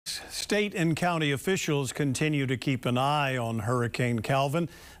State and county officials continue to keep an eye on Hurricane Calvin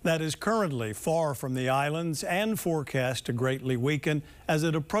that is currently far from the islands and forecast to greatly weaken as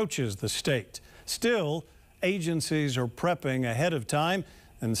it approaches the state. Still, agencies are prepping ahead of time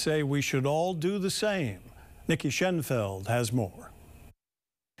and say we should all do the same. Nikki Schenfeld has more.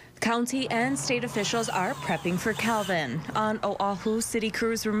 County and state officials are prepping for Calvin. On Oahu, city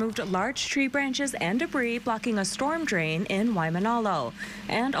crews removed large tree branches and debris blocking a storm drain in Waimanalo,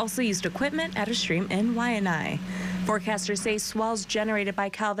 and also used equipment at a stream in Waianae. Forecasters say swells generated by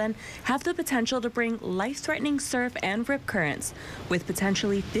Calvin have the potential to bring life-threatening surf and rip currents, with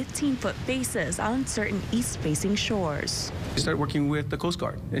potentially 15-foot faces on certain east-facing shores. We start working with the Coast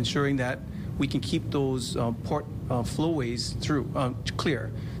Guard, ensuring that we can keep those port flowways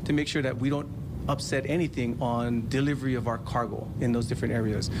clear to make sure that we don't upset anything on delivery of our cargo in those different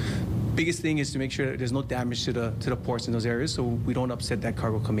areas. Biggest thing is to make sure that there's no damage to the ports in those areas so we don't upset that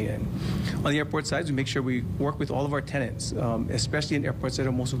cargo coming in. On the airport side, we make sure we work with all of our tenants, especially in airports that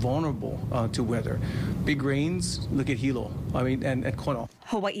are most vulnerable to weather. Big rains, look at Hilo, and Kona.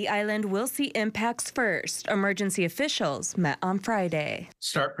 Hawaii Island will see impacts first. Emergency officials met on Friday.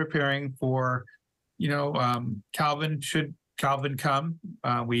 Start preparing for, Calvin. Should Calvin come,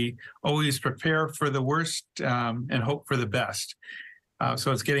 we always prepare for the worst and hope for the best.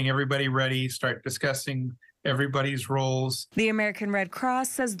 So it's getting everybody ready, start discussing everybody's roles. The American Red Cross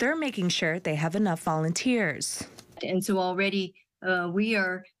says they're making sure they have enough volunteers. And so already we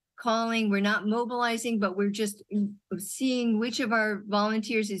are calling, we're not mobilizing, but we're just seeing which of our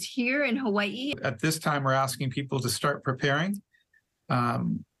volunteers is here in Hawaii. At this time, we're asking people to start preparing.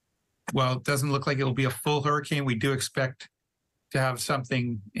 Well, it doesn't look like it'll be a full hurricane. We do expect to have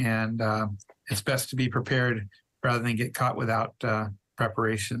something, and it's best to be prepared rather than get caught without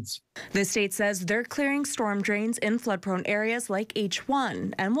preparations. The state says they're clearing storm drains in flood-prone areas like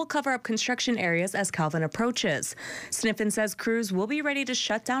H1 and will cover up construction areas as Calvin approaches. Sniffen says crews will be ready to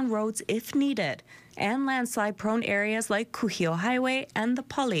shut down roads if needed, and landslide-prone areas like Kuhio Highway and the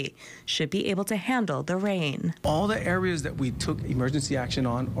Pali should be able to handle the rain. All the areas that we took emergency action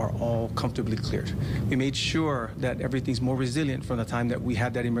on are all comfortably cleared. We made sure that everything's more resilient from the time that we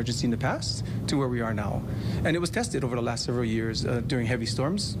had that emergency in the past to where we are now. And it was tested over the last several years during heavy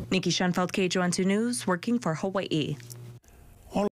storms. Nikki Schenfeld, KHON2 News, working for Hawaii.